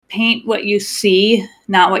paint what you see,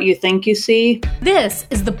 not what you think you see. This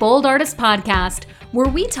is the Bold Artist Podcast, where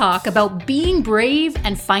we talk about being brave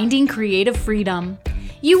and finding creative freedom.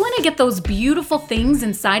 You want to get those beautiful things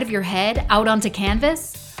inside of your head out onto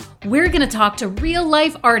canvas? We're going to talk to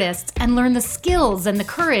real-life artists and learn the skills and the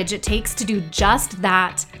courage it takes to do just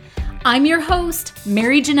that. I'm your host,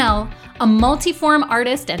 Mary Janelle, a multi-form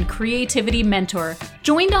artist and creativity mentor,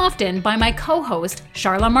 joined often by my co-host,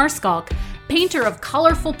 Charla Marskalk, painter of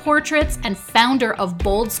colorful portraits and founder of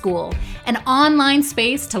Bold School, an online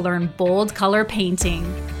space to learn bold color painting.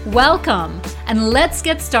 Welcome, and let's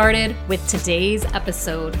get started with today's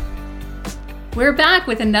episode. We're back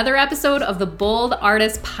with another episode of the Bold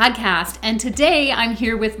Artist Podcast, and today I'm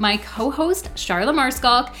here with my co-host, Charla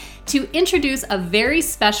Marskalk, to introduce a very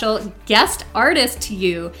special guest artist to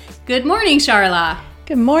you. Good morning, Charla.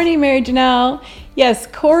 Good morning, Mary Janelle. Yes,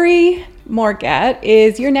 Corey Morgat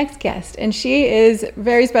is your next guest, and she is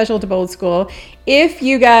very special to Bold School. If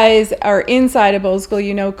you guys are inside of Bold School,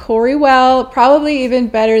 you know Corey well, probably even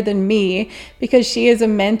better than me, because she is a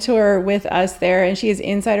mentor with us there, and she is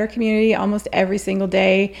inside our community almost every single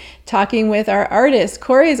day talking with our artists.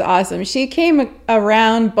 Corey is awesome. She came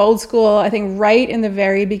around Bold School, I think, right in the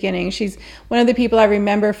very beginning. She's one of the people I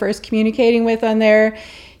remember first communicating with on there.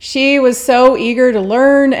 She was so eager to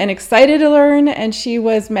learn and excited to learn, and she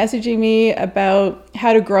was messaging me about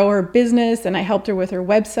how to grow her business, and I helped her with her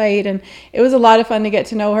website, and it was a lot of fun to get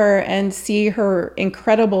to know her and see her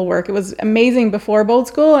incredible work. It was amazing before Bold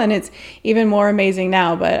School, and it's even more amazing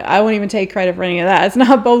now, but I won't even take credit for any of that. It's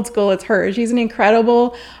not Bold School, it's her. She's an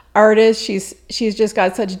incredible artist. She's just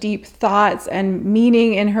got such deep thoughts and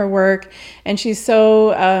meaning in her work, and she's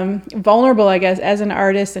so vulnerable, I guess, as an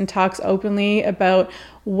artist, and talks openly about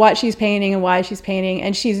what she's painting and why she's painting.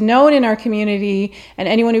 And she's known in our community and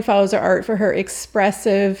anyone who follows her art for her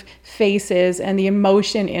expressive faces and the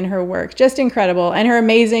emotion in her work. Just incredible. And her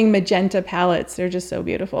amazing magenta palettes, they're just so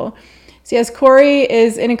beautiful. So yes, Corey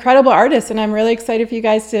is an incredible artist, and I'm really excited for you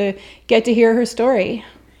guys to get to hear her story.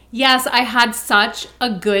 Yes, I had such a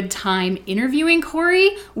good time interviewing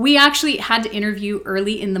Corey. We actually had to interview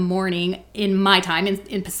early in the morning in my time,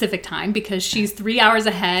 in Pacific time, because she's 3 hours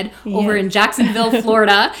ahead over in Jacksonville,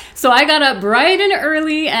 Florida. So I got up bright and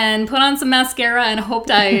early and put on some mascara and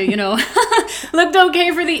hoped I, looked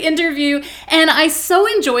okay for the interview. And I so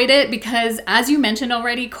enjoyed it because, as you mentioned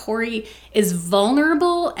already, Corey is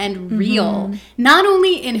vulnerable and real, not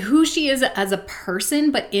only in who she is as a person,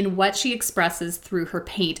 but in what she expresses through her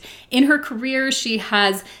paint. In her career, she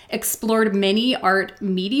has explored many art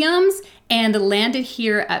mediums and landed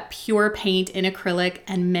here at Pure Paint in acrylic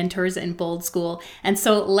and mentors in Bold School. And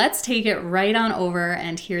so let's take it right on over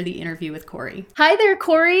and hear the interview with Corey. Hi there,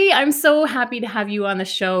 Corey. I'm so happy to have you on the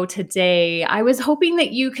show today. I was hoping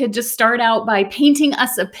that you could just start out by painting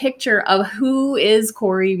us a picture of who is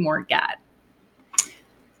Corey Morgat.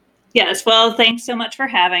 Yes, well, thanks so much for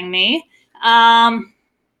having me.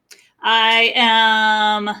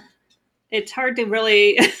 It's hard to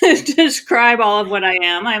really describe all of what I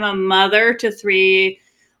am. I'm a mother to three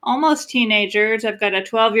almost teenagers. I've got a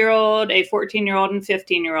 12-year-old, a 14-year-old, and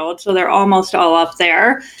 15-year-old, so they're almost all up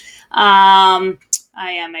there. I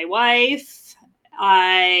am a wife.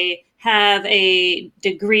 I have a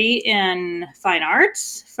degree in fine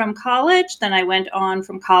arts from college. Then I went on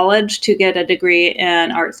from college to get a degree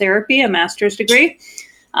in art therapy, a master's degree.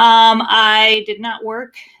 I did not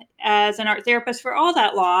work as an art therapist for all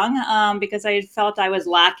that long because I felt I was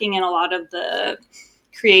lacking in a lot of the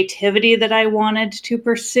creativity that I wanted to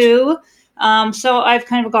pursue. So I've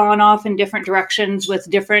kind of gone off in different directions with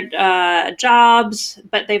different jobs,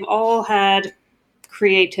 but they've all had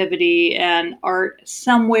creativity and art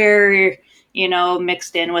somewhere,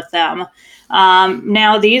 mixed in with them.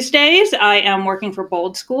 Now these days I am working for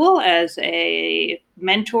Bold School as a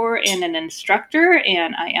mentor and an instructor,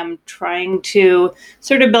 and I am trying to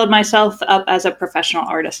sort of build myself up as a professional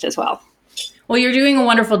artist as well. Well, you're doing a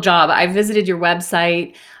wonderful job. I visited your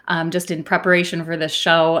website just in preparation for this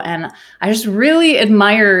show, and I just really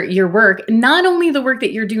admire your work. Not only the work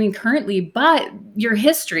that you're doing currently, but your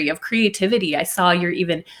history of creativity. I saw your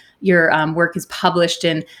work is published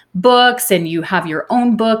in books, and you have your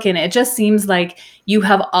own book, and it just seems like you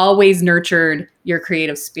have always nurtured your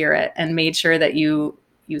creative spirit and made sure that you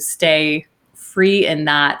stay free in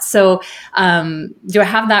that. So do I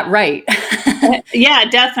have that right? Yeah,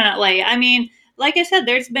 definitely. I mean, like I said,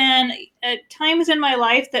 there's been times in my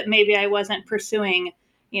life that maybe I wasn't pursuing,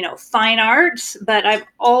 fine arts, but I've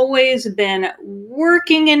always been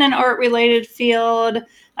working in an art related field.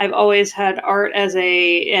 I've always had art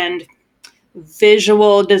and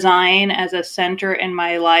visual design as a center in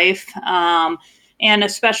my life. And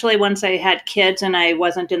especially once I had kids and I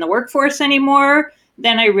wasn't in the workforce anymore,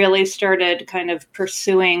 then I really started kind of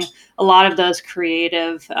pursuing a lot of those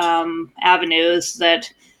creative avenues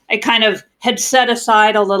that I kind of had set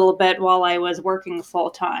aside a little bit while I was working full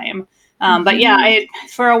time. But yeah,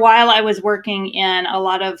 for a while I was working in a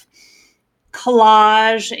lot of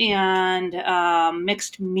collage and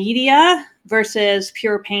mixed media versus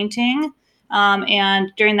pure painting.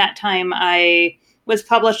 And during that time, I was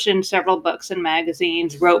published in several books and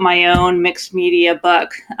magazines, wrote my own mixed media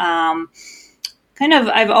book.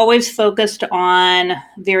 I've always focused on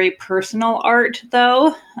very personal art,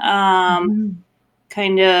 though.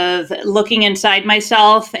 Kind of looking inside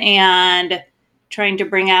myself and trying to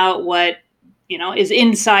bring out what is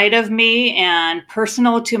inside of me and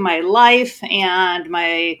personal to my life and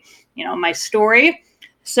my story.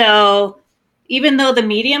 So even though the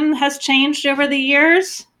medium has changed over the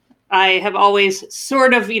years, I have always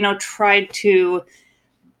sort of, tried to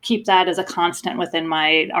keep that as a constant within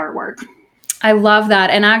my artwork. I love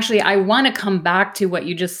that. And actually, I want to come back to what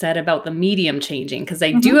you just said about the medium changing, because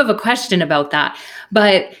I do have a question about that.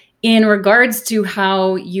 But in regards to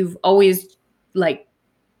how you've always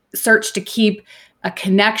searched to keep a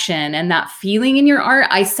connection and that feeling in your art,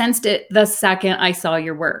 I sensed it the second I saw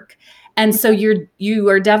your work. And so you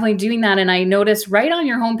are definitely doing that. And I noticed right on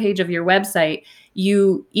your homepage of your website,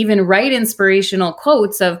 you even write inspirational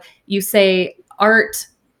quotes of, you say, art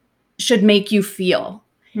should make you feel.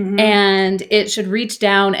 And it should reach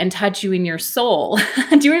down and touch you in your soul.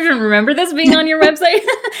 Do you even remember this being on your website?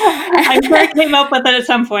 I'm sure I came up with it at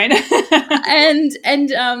some point.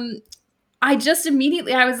 and I just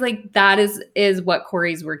immediately, I was like, that is what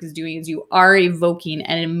Corey's work is doing, is you are evoking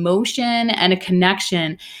an emotion and a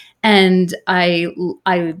connection. And I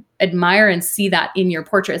admire and see that in your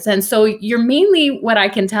portraits. And so you're mainly, what I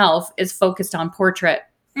can tell, is focused on portrait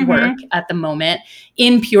work at the moment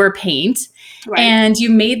in pure paint. Right. And you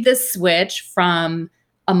made this switch from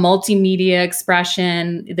a multimedia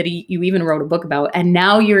expression that you even wrote a book about, and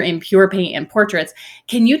now you're in pure paint and portraits.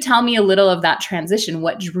 Can you tell me a little of that transition?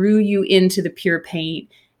 What drew you into the pure paint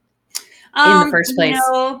in the first place?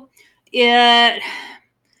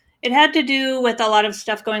 It had to do with a lot of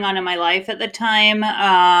stuff going on in my life at the time.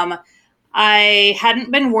 I hadn't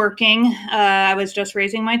been working. I was just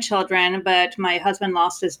raising my children, but my husband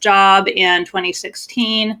lost his job in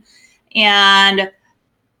 2016. And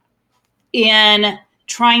in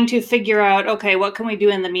trying to figure out, okay, what can we do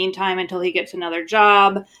in the meantime until he gets another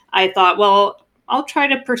job, I thought, well, I'll try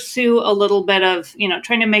to pursue a little bit of,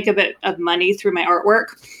 trying to make a bit of money through my artwork.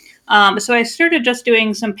 So I started just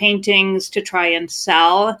doing some paintings to try and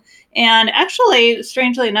sell. And actually,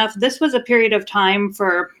 strangely enough, this was a period of time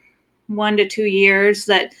for 1 to 2 years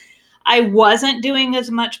that I wasn't doing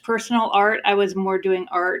as much personal art. I was more doing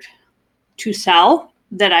art to sell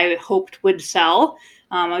that I hoped would sell.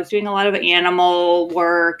 I was doing a lot of animal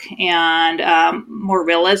work and more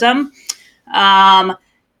realism.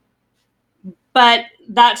 But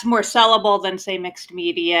that's more sellable than, say, mixed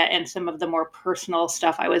media and some of the more personal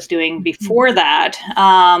stuff I was doing before that.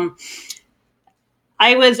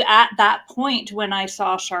 I was at that point when I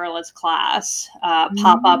saw Charla's class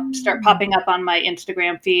start popping up on my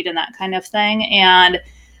Instagram feed and that kind of thing. And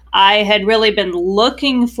I had really been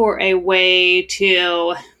looking for a way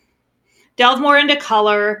to delve more into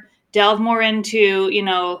color, delve more into,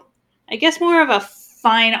 I guess more of a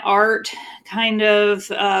fine art kind of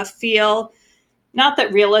feel. Not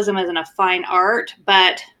that realism isn't a fine art,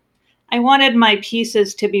 but I wanted my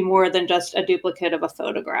pieces to be more than just a duplicate of a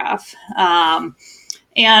photograph.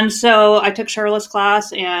 And so I took Charla's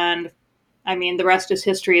class, and the rest is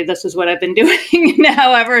history. This is what I've been doing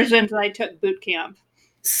now ever since I took boot camp.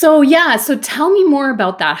 So tell me more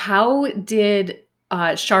about that. How did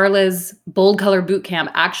Charla's Bold Color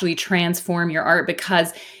Bootcamp actually transform your art?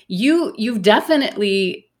 Because you've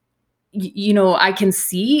definitely, I can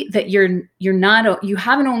see that you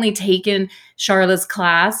haven't only taken Charla's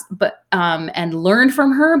class, but and learned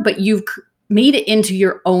from her, but you've made it into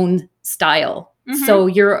your own style. So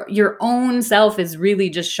your own self is really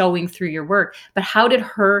just showing through your work. But how did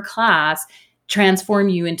her class transform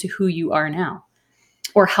you into who you are now,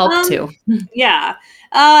 or help to? Yeah.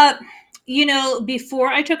 Before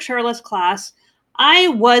I took Charla's class, I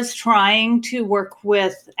was trying to work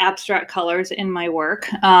with abstract colors in my work.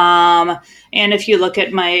 And if you look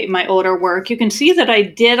at my older work, you can see that I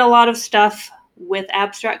did a lot of stuff with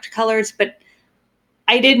abstract colors, but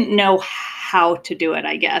I didn't know how to do it,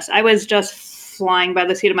 I guess. I was just flying by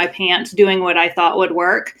the seat of my pants, doing what I thought would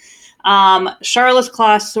work. Charla's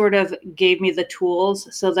class sort of gave me the tools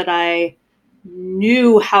so that I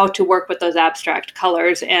knew how to work with those abstract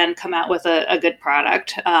colors and come out with a good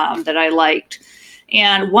product that I liked.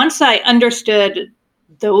 And once I understood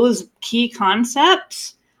those key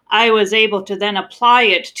concepts, I was able to then apply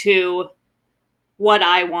it to what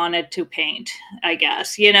I wanted to paint, I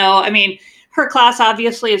guess. I mean, her class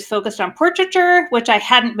obviously is focused on portraiture, which I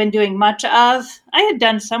hadn't been doing much of. I had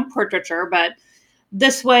done some portraiture, but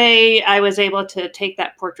this way I was able to take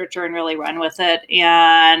that portraiture and really run with it.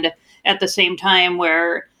 And at the same time,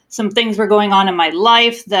 where some things were going on in my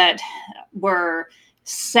life that were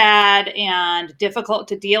sad and difficult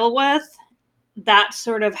to deal with, that's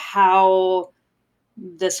sort of how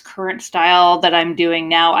this current style that I'm doing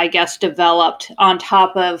now, I guess, developed on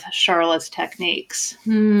top of Charla's techniques.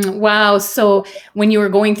 Wow. So when you were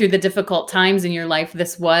going through the difficult times in your life,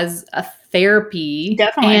 this was a therapy.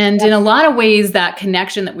 Definitely. And in a lot of ways, that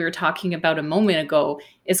connection that we were talking about a moment ago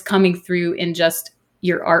is coming through in just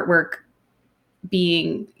your artwork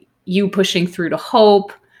being you pushing through to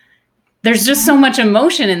hope. There's just so much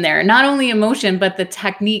emotion in there. Not only emotion, but the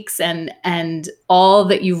techniques and all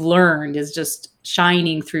that you've learned is just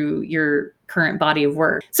shining through your current body of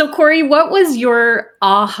work. So Corey, what was your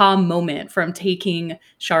aha moment from taking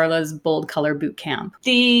Charla's Bold Color Boot Camp?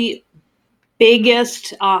 The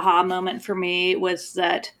biggest aha moment for me was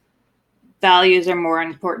that values are more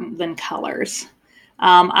important than colors.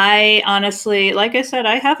 I honestly, like I said,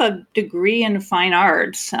 I have a degree in fine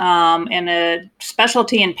arts and a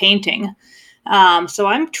specialty in painting. So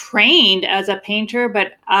I'm trained as a painter,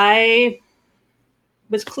 but I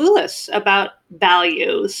was clueless about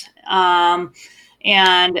values.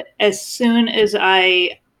 And as soon as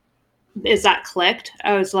that clicked,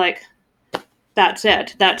 I was like, that's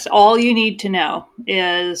it. That's all you need to know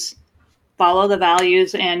is follow the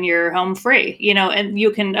values and you're home free, and you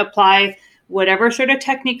can apply whatever sort of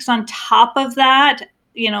techniques on top of that,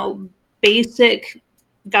 basic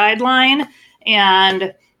guideline,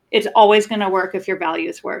 and it's always going to work if your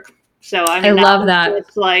values work. So I love that.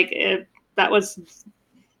 It's like that was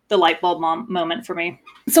the light bulb moment for me.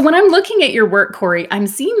 So when I'm looking at your work, Corey, I'm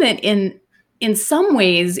seeing that in some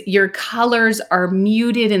ways your colors are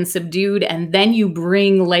muted and subdued, and then you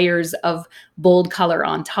bring layers of bold color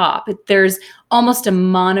on top. There's almost a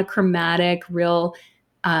monochromatic, real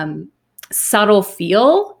subtle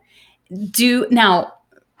feel. Now,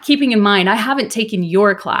 keeping in mind, I haven't taken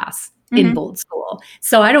your class in Bold School,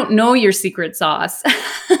 so I don't know your secret sauce.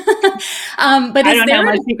 But I don't know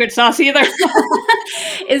my secret sauce either.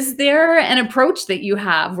 Is there an approach that you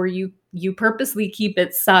have where you purposely keep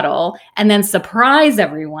it subtle and then surprise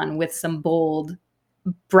everyone with some bold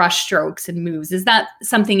brush strokes and moves? Is that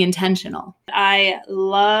something intentional? I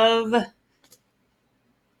love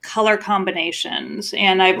color combinations,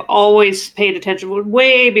 and I've always paid attention.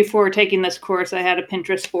 Way before taking this course, I had a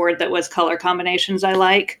Pinterest board that was color combinations I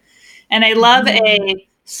like. And I love a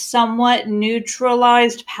somewhat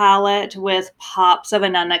neutralized palette with pops of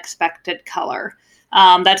an unexpected color.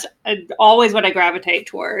 That's always what I gravitate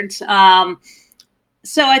towards. So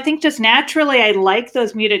I think just naturally, I like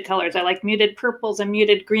those muted colors. I like muted purples and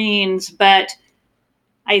muted greens, but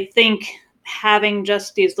I think having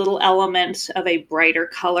just these little elements of a brighter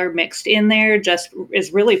color mixed in there just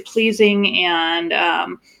is really pleasing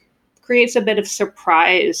and creates a bit of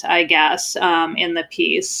surprise, I guess, in the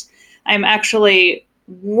piece. I'm actually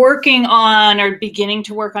working on or beginning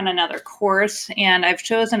to work on another course, and I've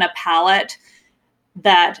chosen a palette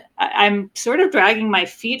that I'm sort of dragging my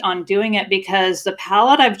feet on doing it because the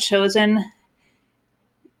palette I've chosen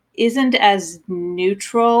isn't as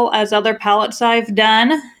neutral as other palettes I've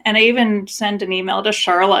done. And I even sent an email to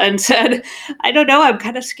Charla and said, I don't know, I'm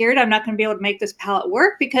kind of scared I'm not going to be able to make this palette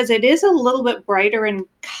work because it is a little bit brighter in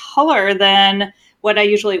color than what I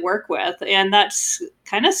usually work with. And that's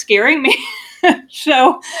kind of scaring me.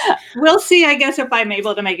 So we'll see, I guess, if I'm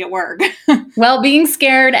able to make it work. Well, being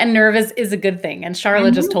scared and nervous is a good thing. And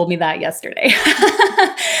Charla just told me that yesterday.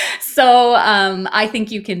 So I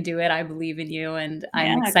think you can do it. I believe in you. And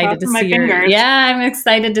I'm excited to see I'm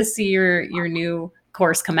excited to see your new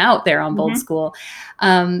course come out there on Bold School.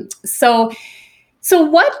 So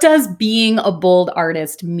what does being a bold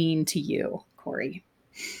artist mean to you, Corey?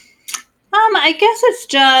 I guess it's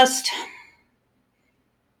just,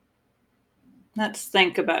 let's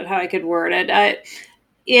think about how I could word it.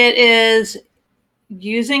 It is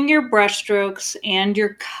using your brushstrokes and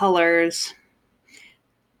your colors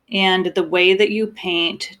and the way that you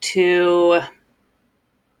paint to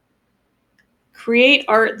create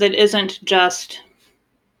art that isn't just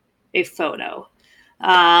a photo.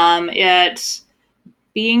 It's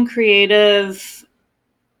being creative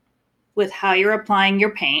with how you're applying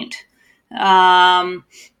your paint.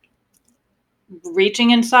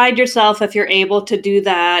 reaching inside yourself if you're able to do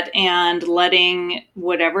that and letting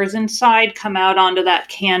whatever's inside come out onto that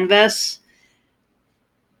canvas,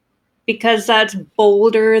 because that's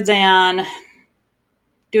bolder than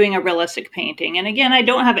doing a realistic painting. And again, I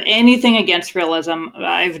don't have anything against realism.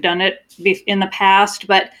 I've done it in the past,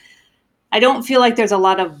 but I don't feel like there's a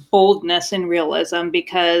lot of boldness in realism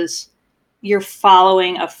because you're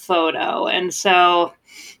following a photo. And so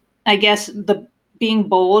I guess the being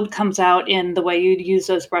bold comes out in the way you use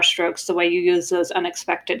those brushstrokes, the way you use those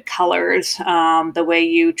unexpected colors, the way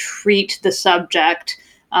you treat the subject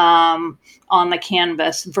on the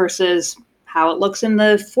canvas versus how it looks in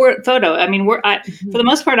the photo. I mean, for the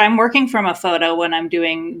most part, I'm working from a photo when I'm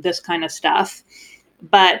doing this kind of stuff,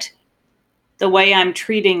 but the way I'm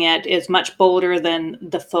treating it is much bolder than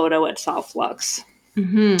the photo itself looks.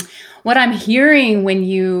 Mm-hmm. What I'm hearing when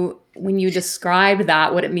you describe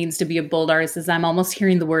that, what it means to be a bold artist, is I'm almost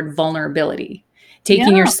hearing the word vulnerability,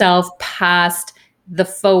 taking yourself past the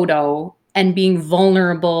photo and being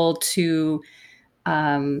vulnerable to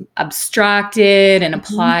abstract it and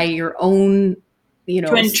apply your own,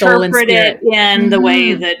 to interpret it in the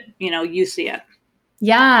way that, you see it.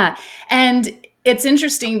 Yeah. And it's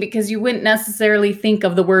interesting because you wouldn't necessarily think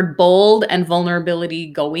of the word bold and vulnerability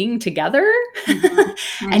going together.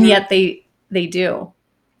 And yet they do.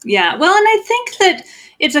 Yeah. Well, and I think that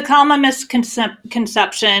it's a common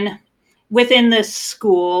misconception within this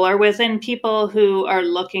school or within people who are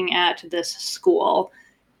looking at this school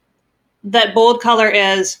that bold color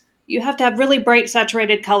is, you have to have really bright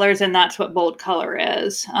saturated colors, and that's what bold color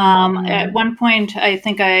is. At one point, I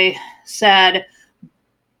think I said,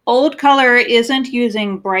 bold color isn't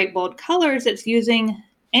using bright, bold colors. It's using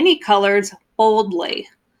any colors boldly.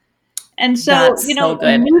 And so,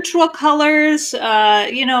 neutral colors,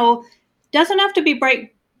 doesn't have to be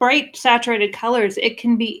bright saturated colors. It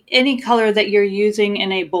can be any color that you're using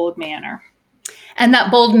in a bold manner. And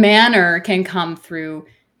that bold manner can come through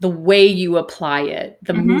the way you apply it,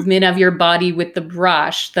 the movement of your body with the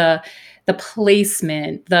brush, the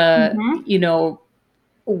placement,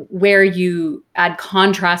 where you add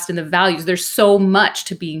contrast in the values. There's so much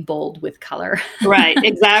to being bold with color. Right,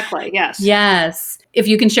 exactly. Yes. Yes. If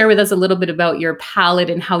you can share with us a little bit about your palette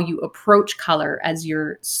and how you approach color as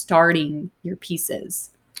you're starting your pieces.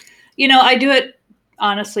 I do it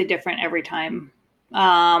honestly different every time.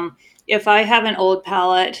 If I have an old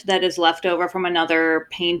palette that is left over from another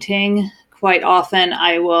painting, quite often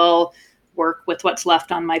I will work with what's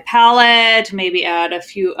left on my palette, maybe add a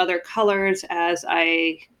few other colors as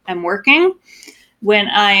I am working. When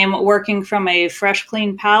I'm working from a fresh,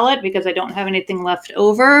 clean palette, because I don't have anything left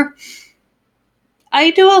over,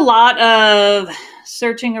 I do a lot of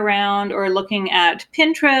searching around or looking at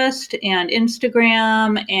Pinterest and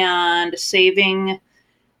Instagram and saving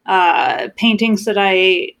paintings that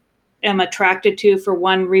I am attracted to for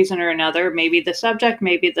one reason or another. Maybe the subject,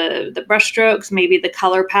 maybe the brush strokes, maybe the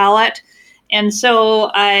color palette. And so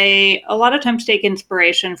I a lot of times take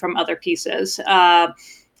inspiration from other pieces. And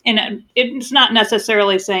it's not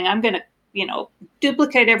necessarily saying I'm going to,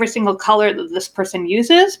 duplicate every single color that this person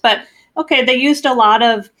uses, but okay, they used a lot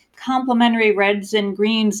of complementary reds and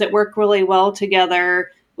greens that work really well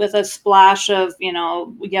together with a splash of,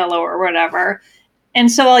 yellow or whatever.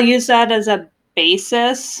 And so I'll use that as a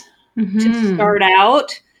basis to start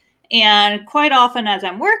out. And quite often as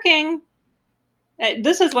I'm working,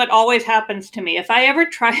 this is what always happens to me. If I ever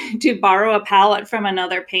try to borrow a palette from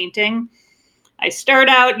another painting, I start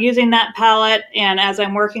out using that palette, and as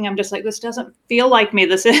I'm working, I'm just like, this doesn't feel like me.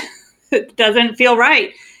 It doesn't feel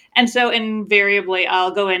right. And so invariably, I'll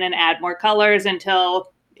go in and add more colors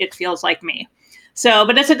until it feels like me. So,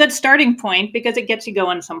 but it's a good starting point because it gets you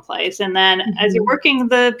going someplace. And then as you're working,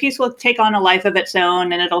 the piece will take on a life of its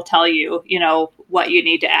own, and it'll tell you, what you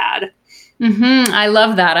need to add. I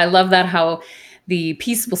love that. I love that, how the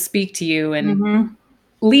piece will speak to you and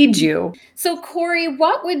lead you. So Corey,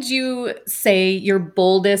 what would you say your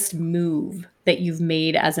boldest move that you've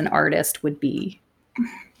made as an artist would be?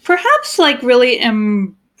 Perhaps like really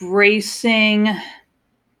embracing,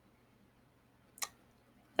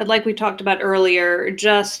 like we talked about earlier,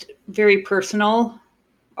 just very personal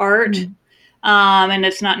art. And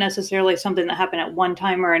it's not necessarily something that happened at one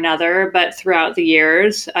time or another, but throughout the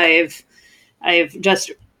years, I've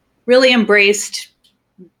just really embraced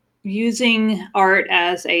using art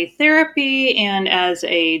as a therapy and as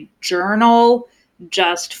a journal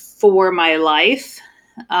just for my life.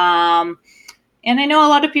 And I know a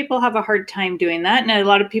lot of people have a hard time doing that. And a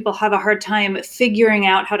lot of people have a hard time figuring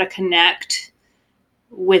out how to connect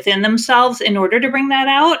within themselves in order to bring that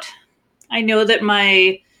out. I know that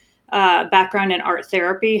my background in art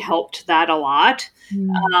therapy helped that a lot.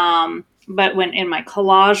 But when in my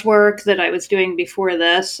collage work that I was doing before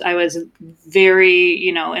this, I was very,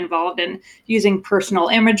 involved in using personal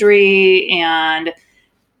imagery. And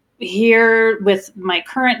here with my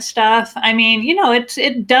current stuff, I mean,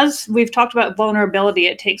 it does, we've talked about vulnerability.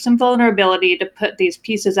 It takes some vulnerability to put these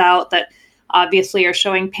pieces out that obviously are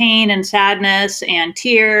showing pain and sadness and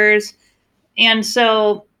tears. And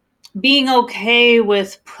so being okay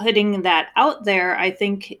with putting that out there, I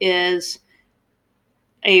think, is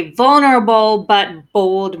a vulnerable but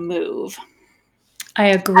bold move. I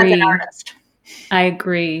agree. As an artist. I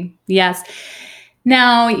agree. Yes.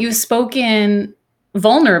 Now, you've spoken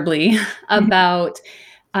vulnerably about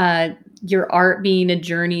your art being a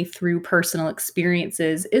journey through personal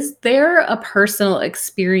experiences. Is there a personal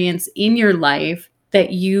experience in your life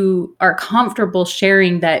that you are comfortable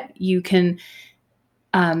sharing that you can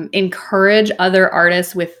encourage other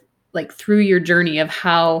artists with, like, through your journey of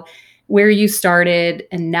where you started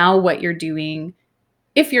and now what you're doing?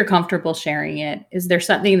 If you're comfortable sharing it, is there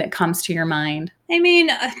something that comes to your mind? I mean,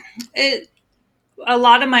 a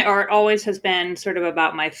lot of my art always has been sort of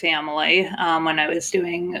about my family. When I was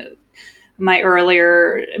doing my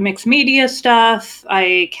earlier mixed media stuff,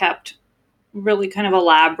 I kept really kind of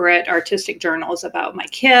elaborate artistic journals about my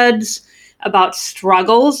kids, about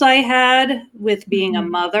struggles I had with being a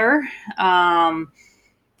mother.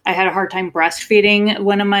 I had a hard time breastfeeding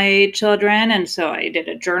one of my children, and so I did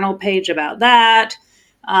a journal page about that.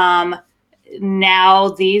 Now,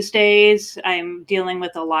 these days, I'm dealing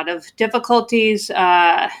with a lot of difficulties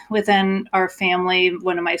within our family.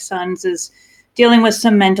 One of my sons is dealing with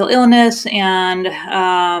some mental illness, and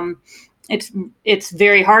it's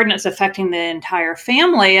very hard, and it's affecting the entire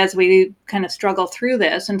family as we kind of struggle through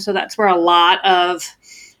this. And so that's where a lot of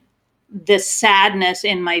this sadness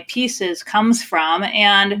in my pieces comes from.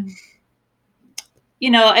 And,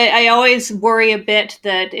 I always worry a bit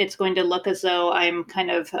that it's going to look as though I'm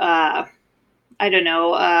kind of, I don't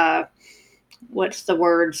know, what's the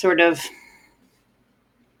word, sort of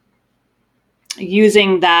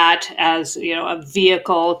using that as, a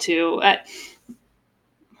vehicle to,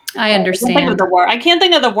 I understand. I can't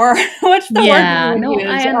think of the word. What's the word? Yeah, no,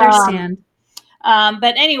 I understand.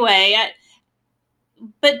 But anyway,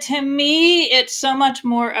 but to me, it's so much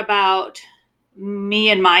more about me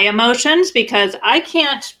and my emotions, because I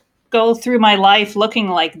can't go through my life looking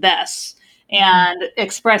like this and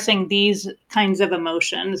expressing these kinds of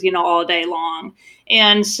emotions, all day long.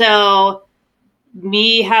 And so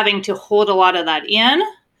me having to hold a lot of that in,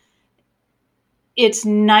 it's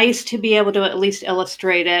nice to be able to at least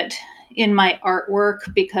illustrate it in my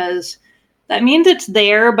artwork, because that means it's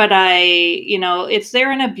there, but it's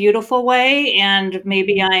there in a beautiful way. And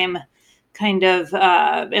maybe I'm kind of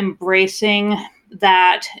embracing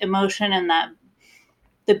that emotion and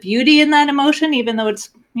the beauty in that emotion, even though it's,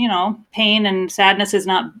 pain and sadness is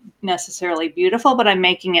not necessarily beautiful, but I'm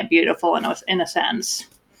making it beautiful in a sense.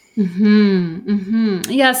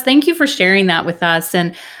 Yes. Thank you for sharing that with us.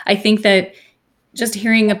 And I think that just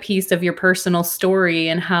hearing a piece of your personal story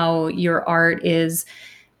and how your art is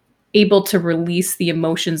able to release the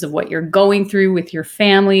emotions of what you're going through with your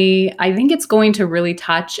family, I think it's going to really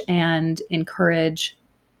touch and encourage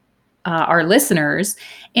our listeners.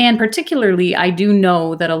 And particularly, I do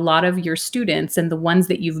know that a lot of your students and the ones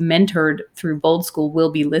that you've mentored through Bold School will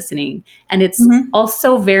be listening. And it's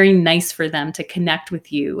also very nice for them to connect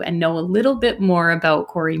with you and know a little bit more about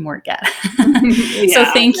Corey Morgett. So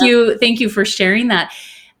thank you for sharing that.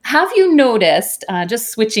 Have you noticed, just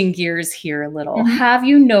switching gears here a little, have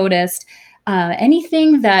you noticed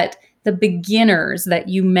anything that the beginners that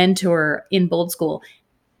you mentor in Bold School,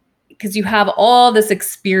 because you have all this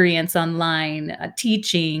experience online,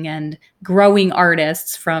 teaching and growing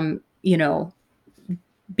artists from,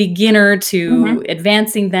 beginner to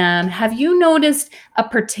advancing them, have you noticed a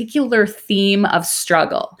particular theme of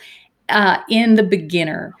struggle in the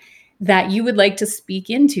beginner that you would like to speak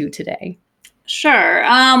into today? Sure.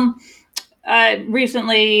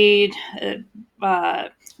 Recently,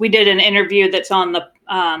 we did an interview that's on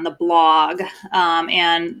the blog,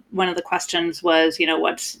 and one of the questions was,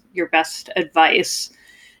 what's your best advice?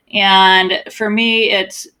 And for me,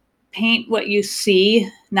 it's paint what you see,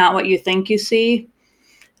 not what you think you see.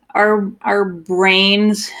 Our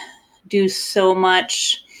brains do so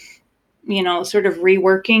much, sort of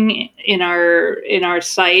reworking in our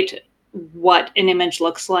sight what an image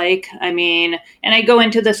looks like. I mean, and I go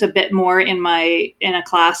into this a bit more in a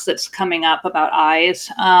class that's coming up about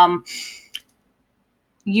eyes.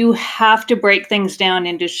 You have to break things down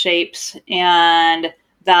into shapes and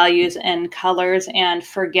values and colors, and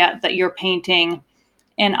forget that you're painting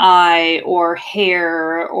an eye or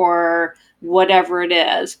hair or whatever it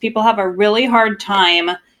is. People have a really hard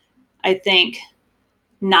time, I think,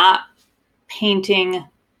 not painting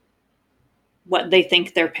what they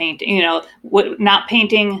think they're painting, not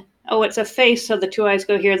painting, oh, it's a face, so the two eyes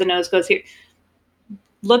go here, the nose goes here.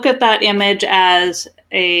 Look at that image as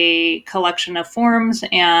a collection of forms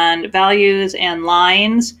and values and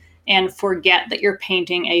lines, and forget that you're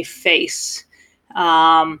painting a face,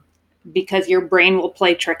 because your brain will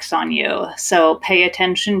play tricks on you. So pay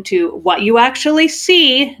attention to what you actually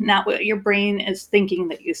see, not what your brain is thinking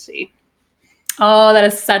that you see. Oh, that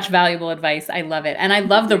is such valuable advice. I love it. And I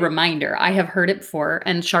love the reminder. I have heard it before.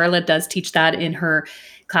 And Charlotte does teach that in her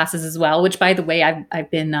classes as well, which, by the way, I've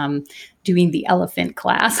been doing the elephant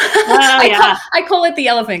class. Oh, yeah. I call it the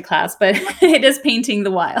elephant class, but it is painting the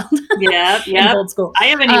wild. Yeah. In Bold School. I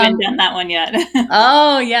haven't even done that one yet.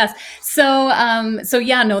 Oh, yes. So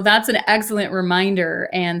yeah, no, that's an excellent reminder,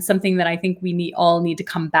 and something that I think we all need to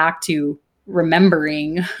come back to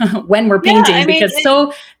remembering when we're painting,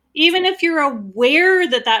 even if you're aware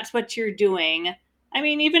that that's what you're doing, I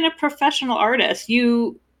mean, even a professional artist,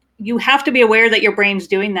 you have to be aware that your brain's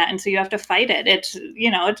doing that. And so you have to fight it. It's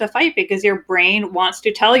a fight, because your brain wants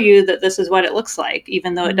to tell you that this is what it looks like,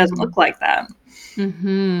 even though it doesn't look like that.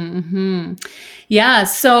 Mm-hmm, mm-hmm. Yeah.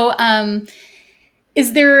 So,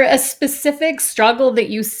 is there a specific struggle that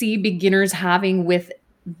you see beginners having with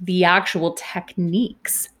the actual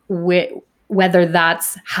techniques, whether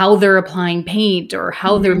that's how they're applying paint or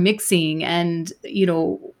how they're mixing? And,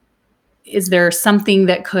 is there something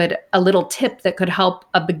a little tip that could help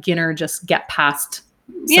a beginner just get past?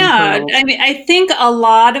 Yeah. I mean, I think a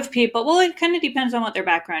lot of people, well, it kind of depends on what their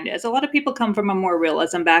background is. A lot of people come from a more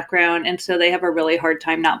realism background, and so they have a really hard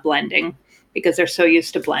time not blending because they're so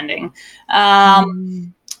used to blending.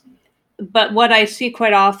 But what I see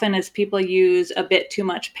quite often is people use a bit too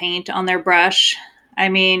much paint on their brush. I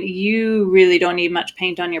mean, you really don't need much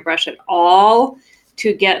paint on your brush at all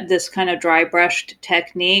to get this kind of dry brushed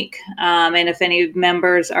technique. And if any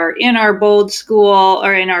members are in our Bold School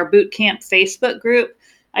or in our boot camp Facebook group,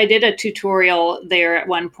 I did a tutorial there at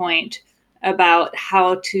one point about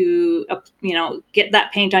how to, get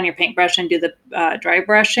that paint on your paintbrush and do the dry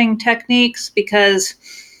brushing techniques, because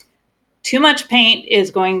too much paint is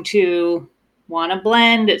going to want to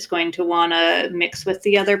blend. It's going to want to mix with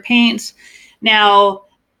the other paints. Now,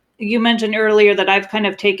 you mentioned earlier that I've kind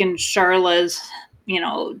of taken Charla's,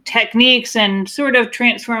 techniques and sort of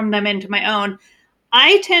transformed them into my own.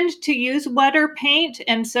 I tend to use wetter paint.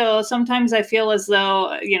 And so sometimes I feel as though,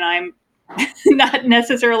 I'm not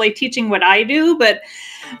necessarily teaching what I do, but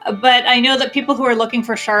I know that people who are looking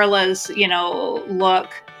for Charla's,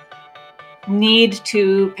 look need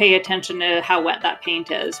to pay attention to how wet that paint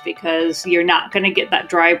is, because you're not going to get that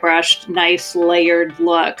dry brushed, nice layered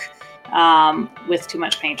look with too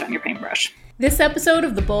much paint on your paintbrush. This episode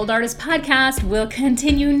of the Bold Artist Podcast will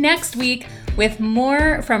continue next week with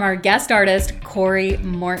more from our guest artist, Corey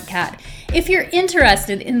Mortcat. If you're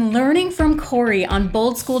interested in learning from Corey on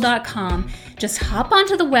boldschool.com, just hop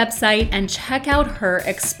onto the website and check out her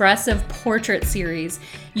expressive portrait series.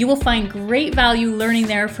 You will find great value learning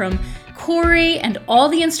there from Corey and all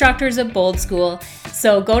the instructors at Bold School.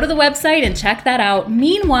 So go to the website and check that out.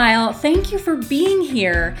 Meanwhile, thank you for being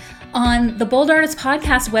here on the Bold Artist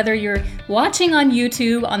Podcast, whether you're watching on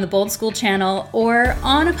YouTube on the Bold School channel or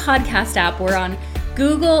on a podcast app. We're on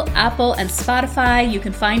Google, Apple, and Spotify. You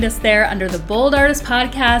can find us there under the Bold Artist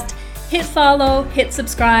Podcast. Hit follow, hit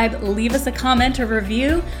subscribe, leave us a comment or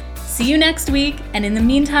review. See you next week, and in the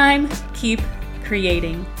meantime, keep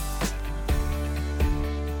creating.